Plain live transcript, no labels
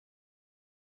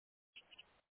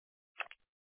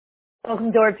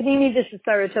Welcome to our Panini. This is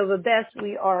Sarah Tova Best.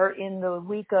 We are in the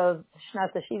week of Shnat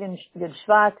Hashivim Yud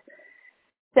Shvat,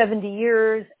 70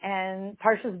 years, and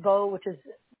Parshas Bo, which is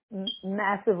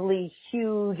massively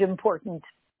huge, important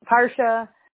Parsha.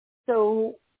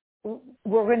 So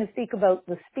we're going to speak about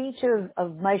the speech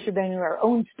of Moshe Rabbeinu, our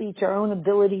own speech, our own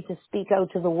ability to speak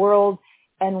out to the world,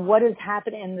 and what has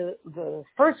happened. And the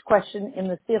first question in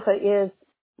the Sikha is,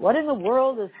 what in the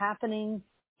world is happening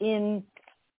in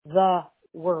the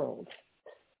world?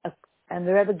 And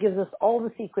the Rebbe gives us all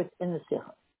the secrets in the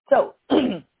Sikha. So,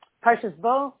 Parshas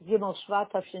Bo, Gimel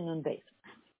Shvat, Tafshin Nun Beis.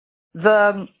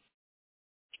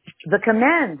 The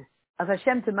command of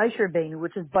Hashem to Moshe Rabbeinu,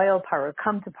 which is Baal Paro,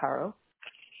 come to Paro.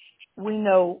 We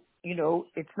know,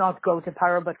 it's not go to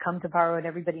Paro, but come to Paro, and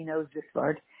everybody knows this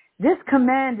word. This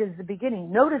command is the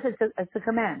beginning. Notice it's a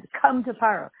command. Come to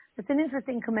Paro. It's an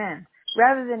interesting command.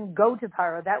 Rather than go to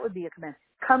Paro, that would be a command.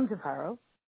 Come to Paro.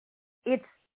 It's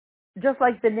just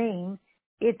like the name,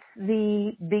 it's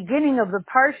the beginning of the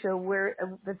Parsha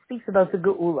that speaks about the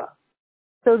Geula.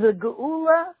 So the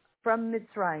Geula from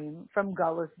Mitzrayim, from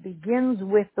Galus, begins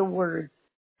with the words,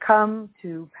 come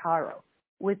to Paro,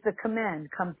 with the command,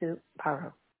 come to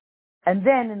Paro. And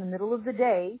then in the middle of the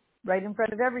day, right in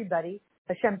front of everybody,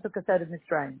 Hashem took us out of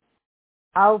Mitzrayim.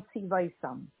 Al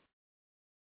Tzivaisam,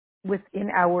 within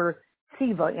our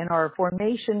Tziva, in our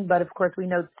formation, but of course we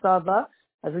know Tzava,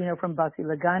 as we know from Basi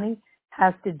Lagani,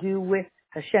 has to do with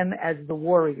Hashem as the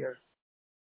warrior,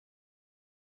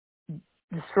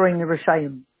 destroying the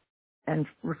Rishayim and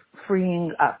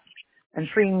freeing us and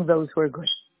freeing those who are good.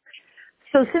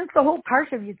 So since the whole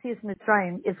Parsha of Yetzias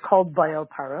Mitzrayim is called Baal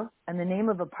Paro, and the name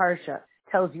of a Parsha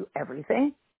tells you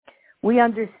everything, we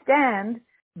understand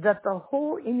that the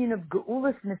whole union of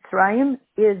Geulas Mitzrayim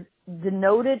is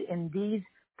denoted in these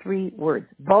three words,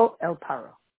 Baal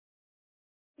Paro.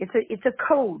 It's a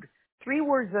code. Three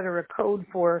words that are a code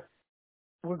for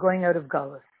we're going out of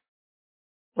Galus.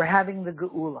 We're having the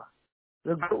Geula.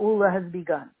 The Geula has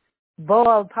begun.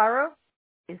 Baal Paro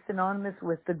is synonymous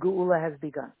with the Geula has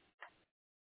begun.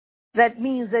 That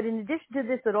means that in addition to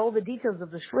this, that all the details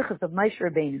of the shlichus of Moshe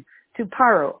Rabbeinu to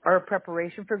Paro are a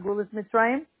preparation for Geulas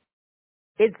Mitzrayim.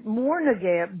 It's more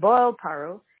nagea, Baal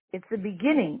Paro. It's the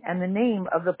beginning and the name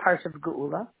of the Parsha of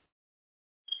Geula.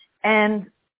 And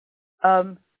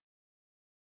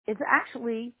it's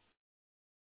actually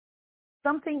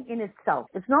something in itself.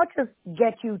 It's not just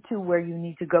get you to where you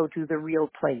need to go to, the real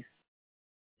place.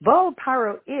 Baal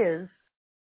Paro is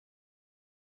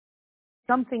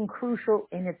something crucial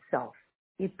in itself.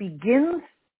 It begins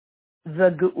the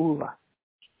Geula.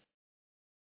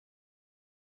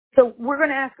 So we're going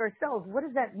to ask ourselves, what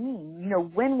does that mean?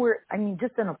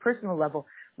 Just on a personal level,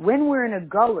 when we're in a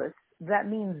Galus, that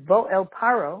means Baal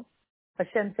Paro,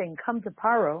 Hashem saying, come to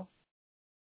Paro,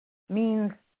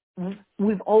 means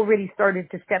we've already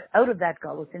started to step out of that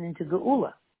Galus and into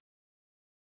Geula.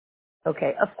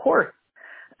 Okay, of course,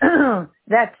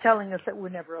 that's telling us that we're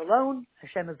never alone.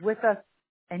 Hashem is with us,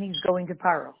 and He's going to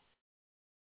Paro.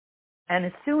 And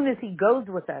as soon as He goes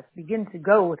with us, begins to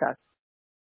go with us,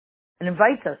 and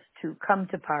invites us to come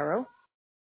to Paro,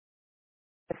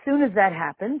 as soon as that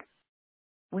happens,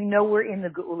 we know we're in the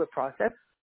Geula process.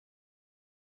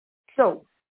 So,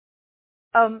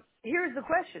 here's the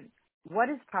question. What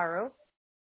is Paro?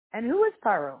 And who is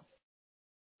Paro?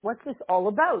 What's this all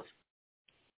about?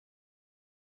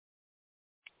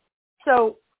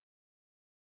 So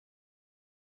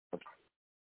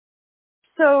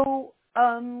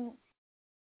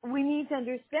we need to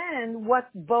understand what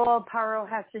Baal Paro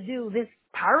has to do, this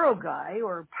Paro guy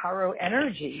or Paro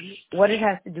energy, what it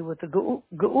has to do with the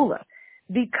Geula.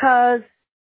 Because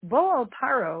Baal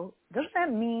Paro, doesn't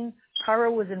that mean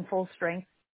Paro was in full strength?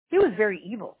 He was very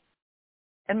evil.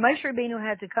 And Moshe Rabbeinu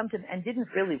had to come to him and didn't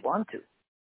really want to.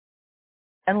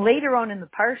 And later on in the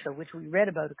Parsha, which we read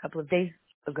about a couple of days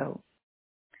ago,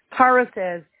 Paro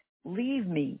says, leave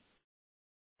me.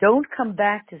 Don't come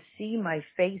back to see my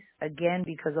face again,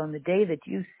 because on the day that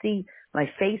you see my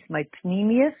face, my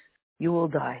pneumius, you will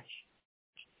die.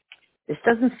 This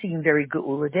doesn't seem very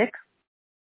Geuladik.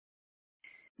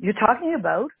 You're talking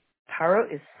about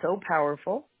Paro is so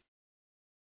powerful.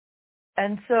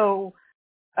 And so,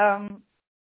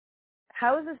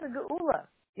 how is this a Geula?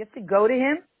 You have to go to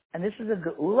him, and this is a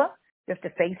Geula. You have to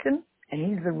face him, and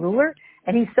he's the ruler,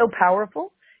 and he's so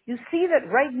powerful. You see that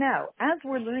right now, as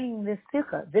we're learning this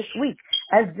Sikha this week,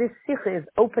 as this Sikha is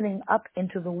opening up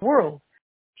into the world,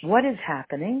 what is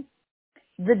happening?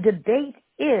 The debate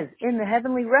is in the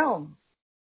heavenly realm.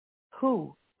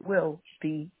 Who will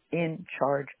be in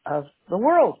charge of the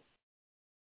world?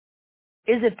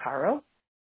 Is it Paro?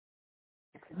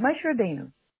 It's Moshe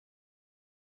Rabbeinu.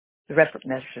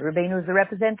 Moshe Rabbeinu is the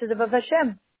representative of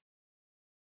Hashem.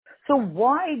 So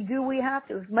why do we have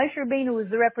to? If Moshe Rabbeinu is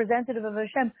the representative of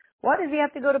Hashem, why does he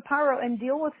have to go to Paro and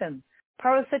deal with him?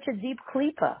 Paro is such a deep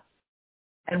klipa.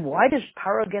 And why does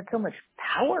Paro get so much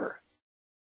power?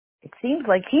 It seems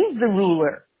like he's the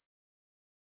ruler.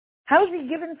 How is he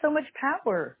given so much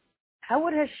power? How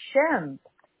would Hashem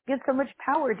give so much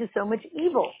power to so much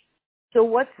evil? So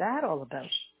what's that all about?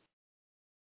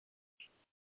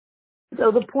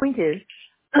 So the point is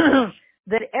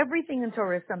that everything in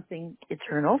Torah is something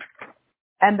eternal,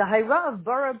 and the Haira of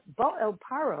Baal El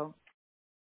Paro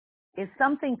is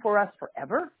something for us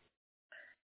forever.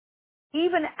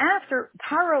 Even after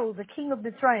Paro, the king of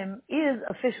Mitzrayim, is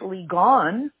officially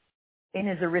gone in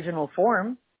his original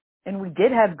form, and we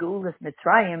did have Geulas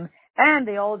Mitzrayim, and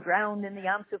they all drowned in the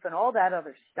Yam Suf and all that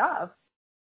other stuff.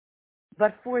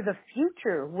 But for the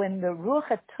future, when the Ruach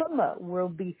HaTumah will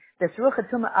be, this Ruach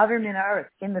HaTumah Aver Min Haaretz,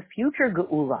 in the future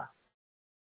Geula,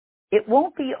 it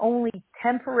won't be only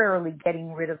temporarily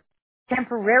getting rid of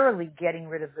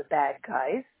the bad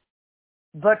guys,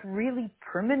 but really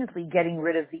permanently getting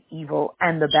rid of the evil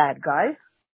and the bad guys.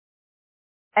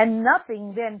 And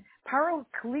nothing then, Paro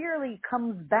clearly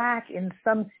comes back in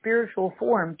some spiritual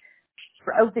form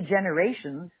throughout the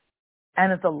generations,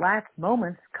 and at the last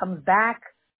moments comes back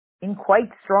in quite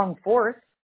strong force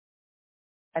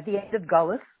at the end of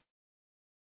Gullus.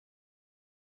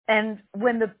 And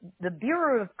when the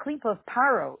Bureau of Klipa of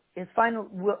Paro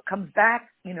comes back,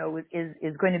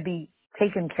 is going to be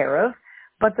taken care of.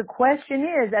 But the question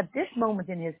is, at this moment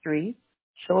in history,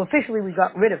 so officially we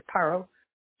got rid of Paro,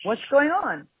 what's going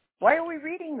on? Why are we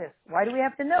reading this? Why do we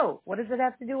have to know? What does it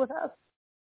have to do with us?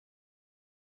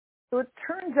 So it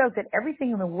turns out that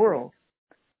everything in the world,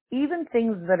 even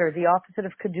things that are the opposite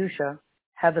of Kedusha,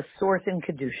 have a source in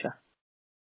Kedusha.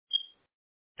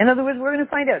 In other words, we're going to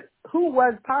find out who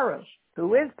was Paro,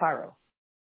 who is Paro.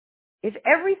 If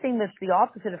everything that's the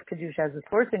opposite of Kedusha has a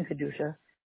source in Kedusha,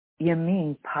 you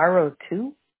mean Paro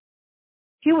too?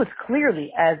 He was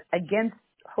clearly as against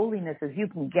holiness as you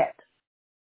can get.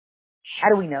 How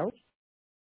do we know?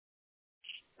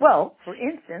 Well, for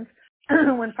instance,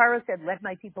 when Paro said, "Let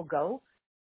my people go,"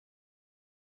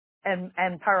 and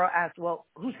Paro asked, "Well,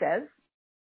 who says?"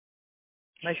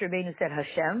 Moshe Rabbeinu said,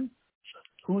 "Hashem."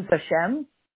 Who's Hashem?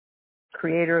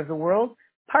 Creator of the world.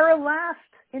 Paro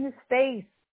laughed in his face.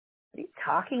 What are you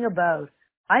talking about?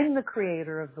 I'm the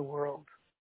creator of the world.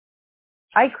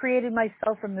 I created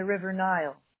myself from the river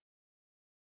Nile.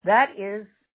 That is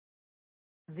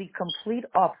the complete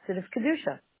opposite of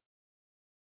Kedusha.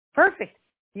 Perfect.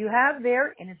 You have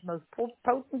there in its most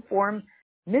potent form,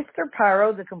 Mr.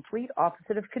 Paro, the complete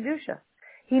opposite of Kedusha.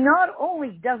 He not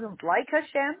only doesn't like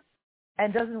Hashem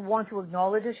and doesn't want to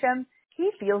acknowledge Hashem,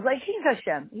 he feels like he's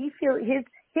Hashem. He feels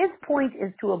his point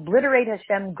is to obliterate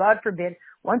Hashem, God forbid,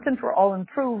 once and for all, and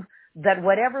prove that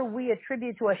whatever we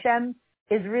attribute to Hashem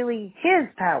is really his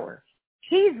power.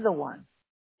 He's the one.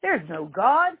 There's no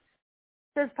God.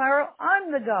 Says Paro,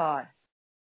 I'm the God.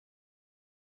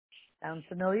 Sound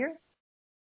familiar?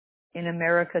 In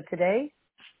America today?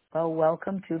 Well,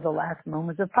 welcome to the last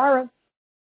moments of Paro.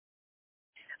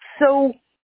 So,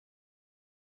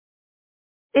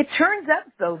 it turns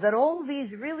out, though, that all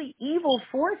these really evil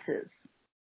forces,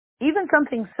 even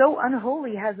something so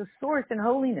unholy, has a source in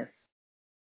holiness.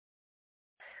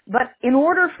 But in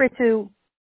order for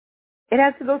it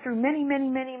has to go through many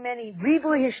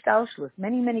rivui hishtalshlus,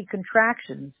 many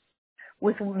contractions,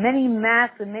 with many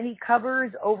mats and many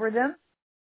covers over them,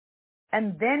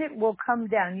 and then it will come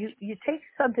down. You take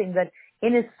something that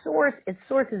in its source is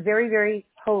very, very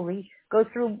holy, goes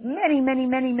through many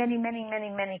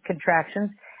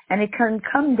contractions, and it can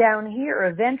come down here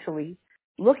eventually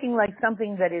looking like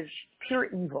something that is pure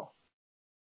evil.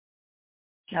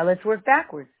 Now let's work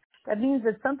backwards. That means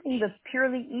that something that's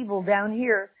purely evil down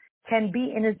here can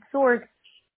be in its source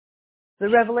the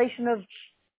revelation of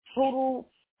total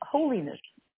holiness.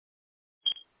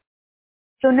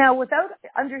 So now, without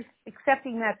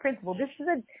accepting that principle, this is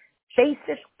a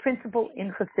basic principle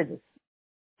in Chassidus,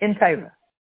 in Torah,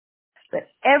 that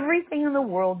everything in the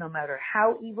world, no matter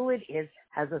how evil it is,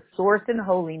 has a source in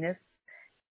holiness.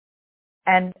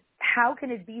 And how can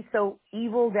it be so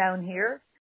evil down here?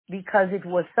 Because it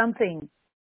was something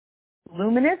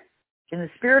luminous in the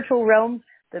spiritual realm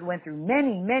that went through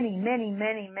many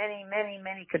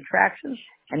contractions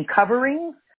and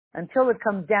coverings until it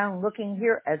comes down looking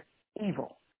here as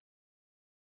evil.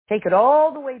 Take it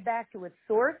all the way back to its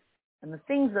source, and the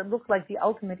things that look like the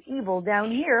ultimate evil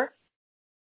down here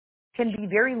can be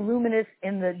very luminous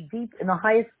in the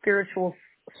highest spiritual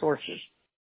sources.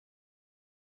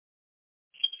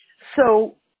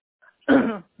 So,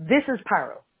 This is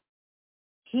Paro.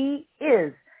 He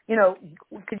is, do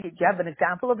you have an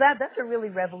example of that? That's a really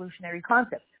revolutionary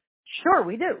concept. Sure,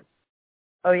 we do.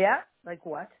 Oh yeah? Like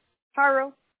what?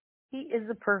 Paro. He is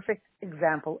the perfect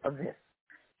example of this.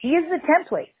 He is the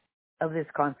template of this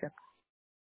concept.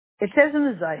 It says in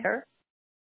the Zohar,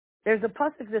 there's a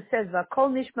pasuk that says,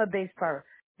 "Vakol nishma beis Paro."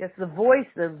 That's the voice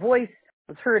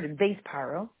was heard in beis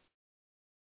Paro.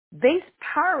 Beis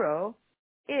Paro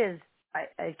is,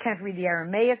 I can't read the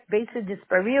Aramaic, beis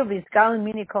dispario v'isgalin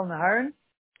mini kol naharon.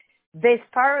 Beis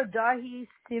Paro dahi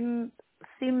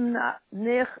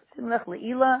simnech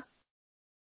leila.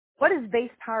 What is Beis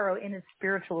Paro in its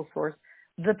spiritual source?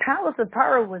 The palace of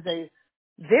Paro was a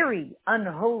very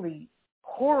unholy,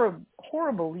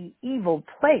 horribly evil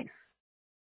place.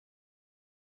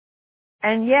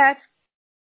 And yet,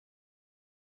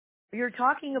 you're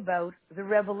talking about the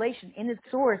revelation in its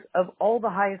source of all the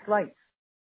highest lights,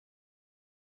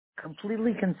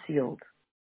 completely concealed.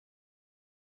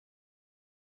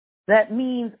 That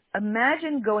means,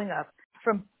 imagine going up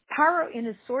from Paro in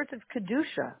its source of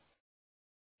Kedusha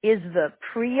is the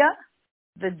Priya,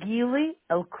 the Gili,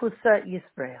 El Kusa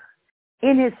Yisbrech.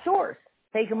 In his source,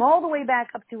 take him all the way back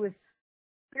up to his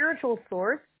spiritual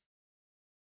source,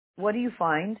 what do you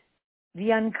find? The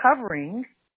uncovering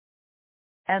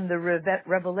and the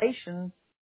revelation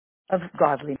of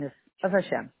godliness, of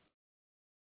Hashem.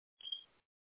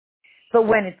 But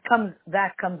when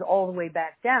that comes all the way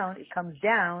back down, it comes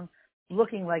down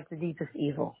looking like the deepest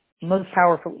evil, most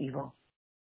powerful evil.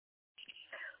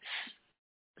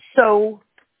 So,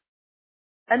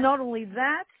 and not only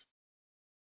that,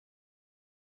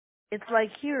 it's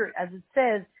like here, as it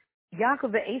says,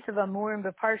 Yaakov and Esav Amurim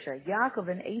B'Parsha. Yaakov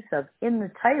and Esav in the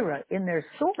Torah, in their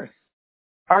source,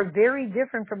 are very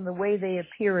different from the way they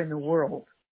appear in the world.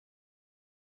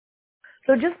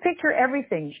 So just picture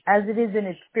everything as it is in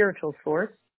its spiritual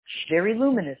source, very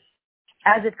luminous.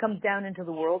 As it comes down into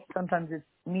the world, sometimes it's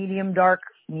medium dark,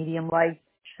 medium light,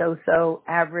 so-so,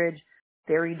 average,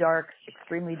 very dark,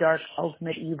 extremely dark,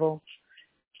 ultimate evil.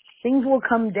 Things will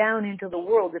come down into the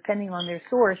world depending on their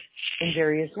source in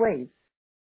various ways.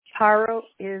 Paro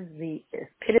is the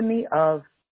epitome of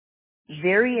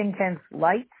very intense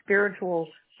light, spiritual,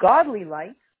 godly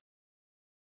light,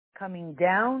 coming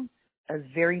down as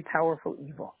very powerful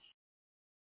evil.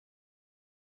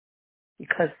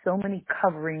 Because so many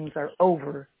coverings are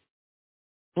over,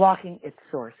 blocking its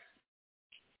source.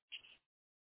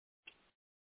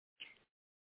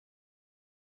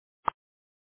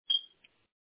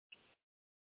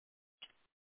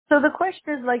 So the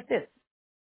question is like this.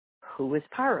 Who is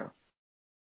Paro?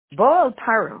 Baal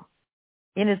Paro,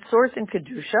 in its source in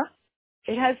Kedusha,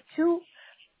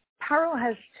 Paro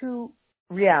has two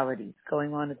realities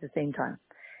going on at the same time.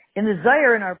 In the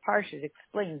Zohar in our Parsha, it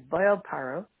explains Baal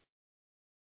Paro.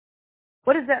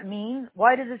 What does that mean?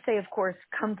 Why does it say, of course,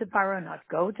 come to Paro, not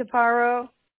go to Paro?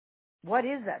 What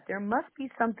is that? There must be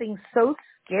something so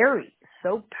scary,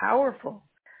 so powerful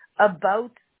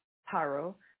about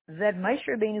Paro that Moshe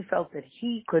Rabbeinu felt that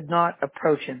he could not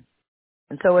approach him.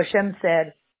 And so Hashem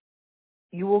said,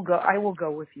 "You will go, I will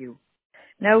go with you."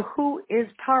 Now, who is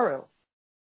Paro?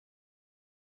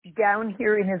 Down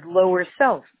here in his lower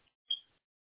self.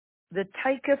 The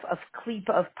taikif of Klipa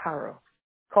of Paro,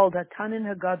 called Hatanin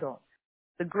Hagadol,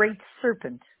 the great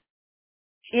serpent,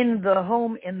 in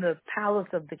the palace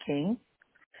of the king,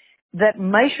 that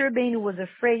Moshe Rabbeinu was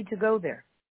afraid to go there.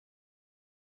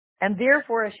 And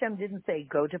therefore Hashem didn't say,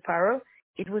 go to Paro.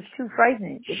 It was too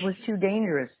frightening. It was too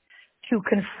dangerous to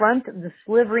confront the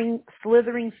slithering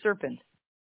serpent.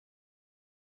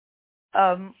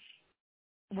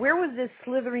 Where was this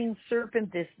slithering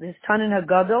serpent, this Tanin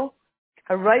Hagadol?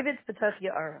 Harayvitz B'tach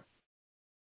Ya'ara.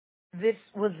 This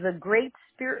was the great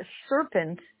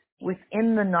serpent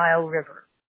within the Nile River.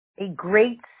 A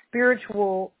great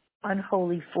spiritual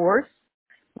unholy force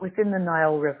within the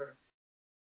Nile River.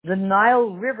 The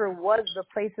Nile River was the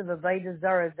place of Avodah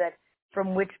Zarah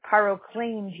from which Paro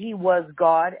claimed he was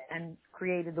God and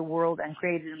created the world and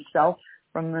created himself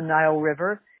from the Nile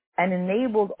River, and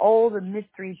enabled all the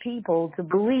mystery people to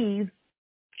believe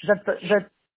that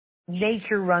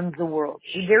nature runs the world.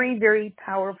 A very, very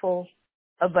powerful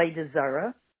Avodah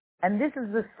Zarah. And this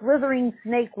is the slithering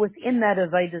snake within that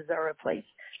Avodah Zarah place.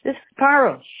 This is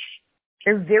Paro.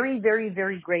 A very, very,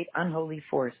 very great unholy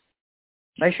force.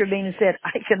 Moshe Rabbeinu said,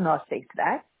 I cannot face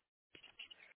that.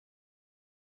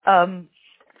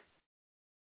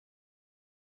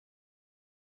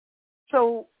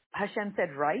 So Hashem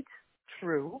said, right,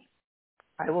 true,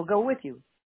 I will go with you.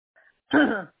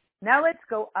 Now let's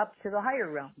go up to the higher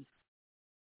realms.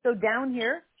 So down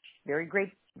here, very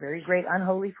great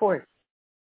unholy force.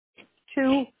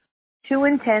 too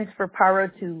intense for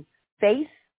Paro to face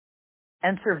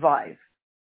and survive.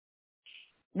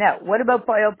 Now, what about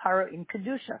Paro in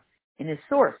Kedusha, in his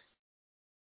source?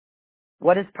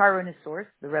 What is Paro in his source?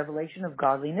 The revelation of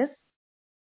godliness.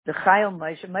 The Chayil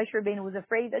Moshe Rabbeinu was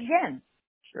afraid again.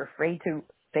 You're afraid to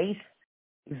face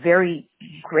very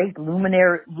great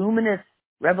luminous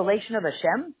revelation of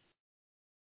Hashem?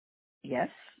 Yes.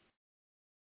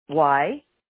 Why?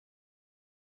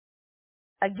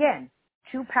 Again,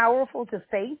 too powerful to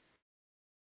face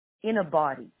in a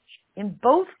body. In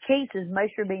both cases,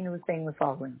 Moshe Rabbeinu was saying the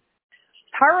following.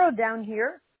 Paro down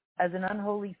here, as an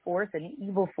unholy force, an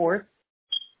evil force,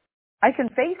 I can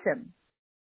face him,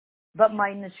 but my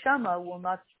neshama will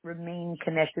not remain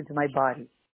connected to my body.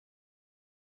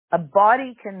 A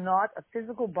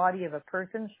physical body of a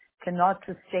person cannot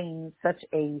sustain such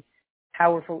a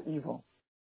powerful evil.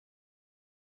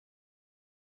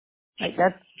 Right?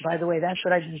 By the way, that's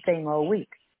what I've been saying all week.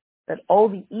 That all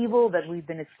the evil that we've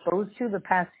been exposed to the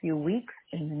past few weeks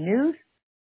in the news,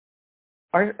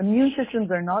 our immune systems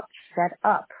are not set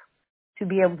up to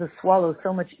be able to swallow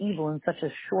so much evil in such a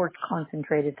short,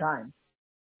 concentrated time.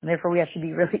 And therefore we have to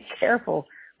be really careful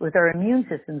with our immune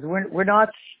systems. We're not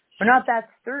that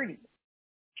sturdy.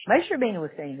 Moshe Rabbeinu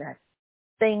was saying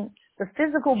the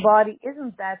physical body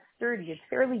isn't that sturdy. It's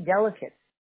fairly delicate.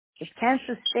 It can't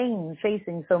sustain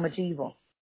facing so much evil.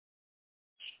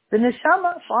 The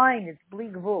neshama, fine, it's bli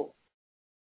gvul.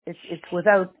 It's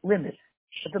without limits.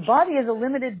 But the body is a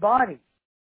limited body.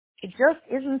 It just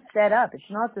isn't set up. It's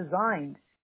not designed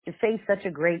to face such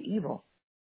a great evil.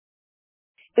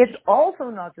 It's also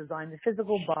not designed, the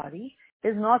physical body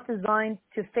is not designed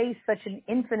to face such an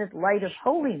infinite light of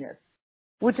holiness,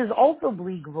 which is also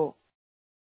bli gvul,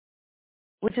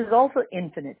 which is also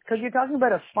infinite. Because you're talking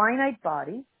about a finite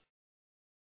body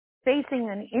facing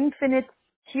an infinite,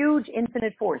 huge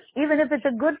infinite force. Even if it's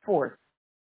a good force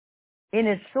in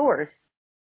its source,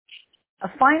 a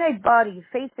finite body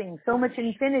facing so much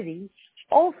infinity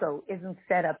also isn't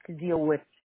set up to deal with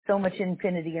so much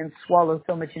infinity and swallow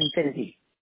so much infinity.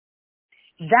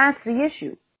 That's the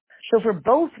issue. So for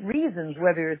both reasons,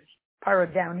 whether it's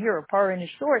Paro down here or Paro in his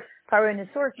source,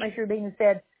 Moshe Rabbeinu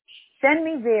said, send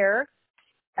me there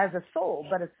as a soul,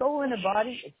 but a soul in a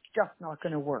body, it's just not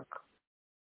going to work.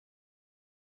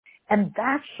 And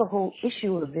that's the whole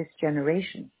issue of this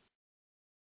generation.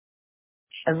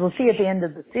 As we'll see at the end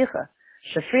of the Sikha,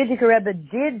 the Frierdiker Rebbe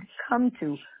did come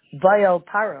to Baal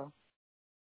Paro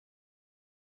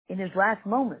in his last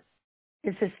moments.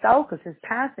 His histalkus, his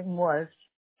passing was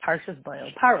Parshas Baal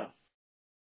Paro.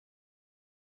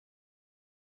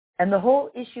 And the whole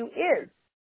issue is,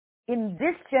 in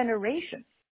this generation,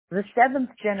 the seventh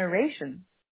generation,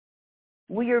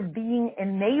 we are being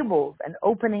enabled and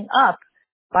opening up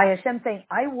by Hashem saying,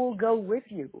 I will go with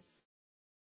you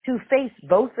to face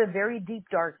both the very deep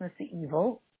darkness, the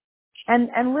evil,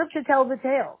 and live to tell the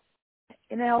tale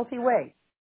in a healthy way.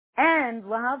 And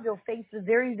Lahavdil face the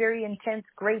very, very intense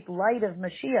great light of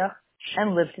Mashiach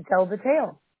and live to tell the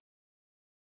tale.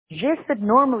 This that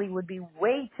normally would be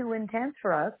way too intense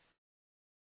for us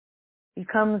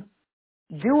becomes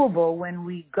doable when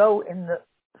we go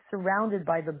surrounded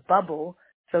by the bubble,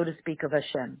 so to speak, of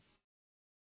Hashem.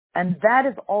 And that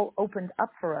is all opened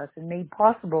up for us and made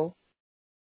possible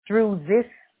through this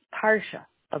parsha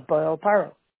of Baal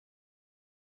Paro.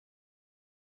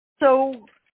 So,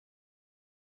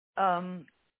 let's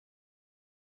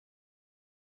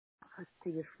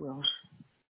see if we'll,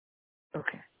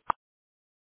 okay.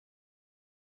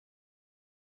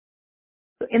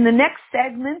 So in the next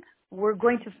segment, we're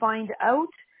going to find out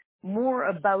more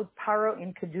about Paro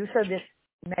in Kedusha, this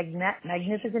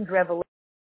magnificent revelation,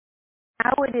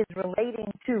 how it is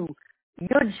relating to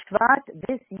Yud Shvat,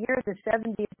 this year, the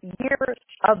 70th year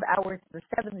of the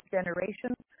seventh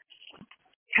generation,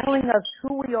 telling us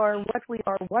who we are,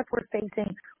 what we're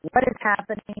facing, what is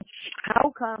happening,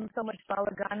 how come so much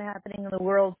balagan happening in the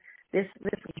world, this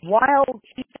wild,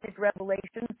 infinite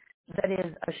revelation that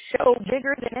is a show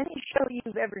bigger than any show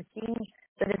you've ever seen,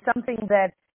 that is something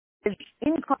that is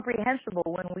incomprehensible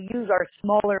when we use our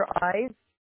smaller eyes,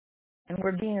 and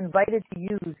we're being invited to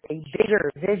use a bigger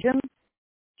vision.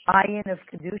 Ayin of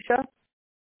Kedusha.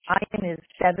 Ayin is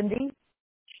 70,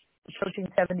 approaching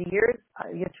 70 years.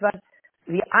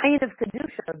 The Ayin of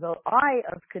Kedusha, the eye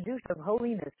of Kedusha, of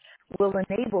holiness, will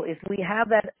enable, if we have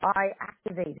that eye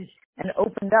activated and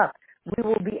opened up, we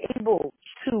will be able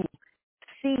to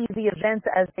see the events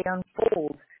as they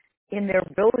unfold in their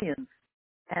brilliance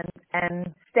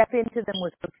and step into them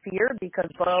with fear, because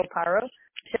Baal Paro,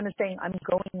 Hashem is saying, I'm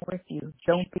going with you.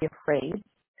 Don't be afraid.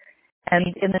 And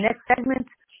in the next segment,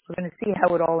 we're going to see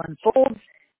how it all unfolds.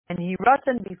 And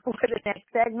Hirotan, before the next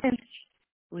segment,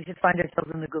 we should find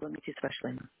ourselves in the Gula Mitzvah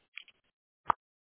Shlema.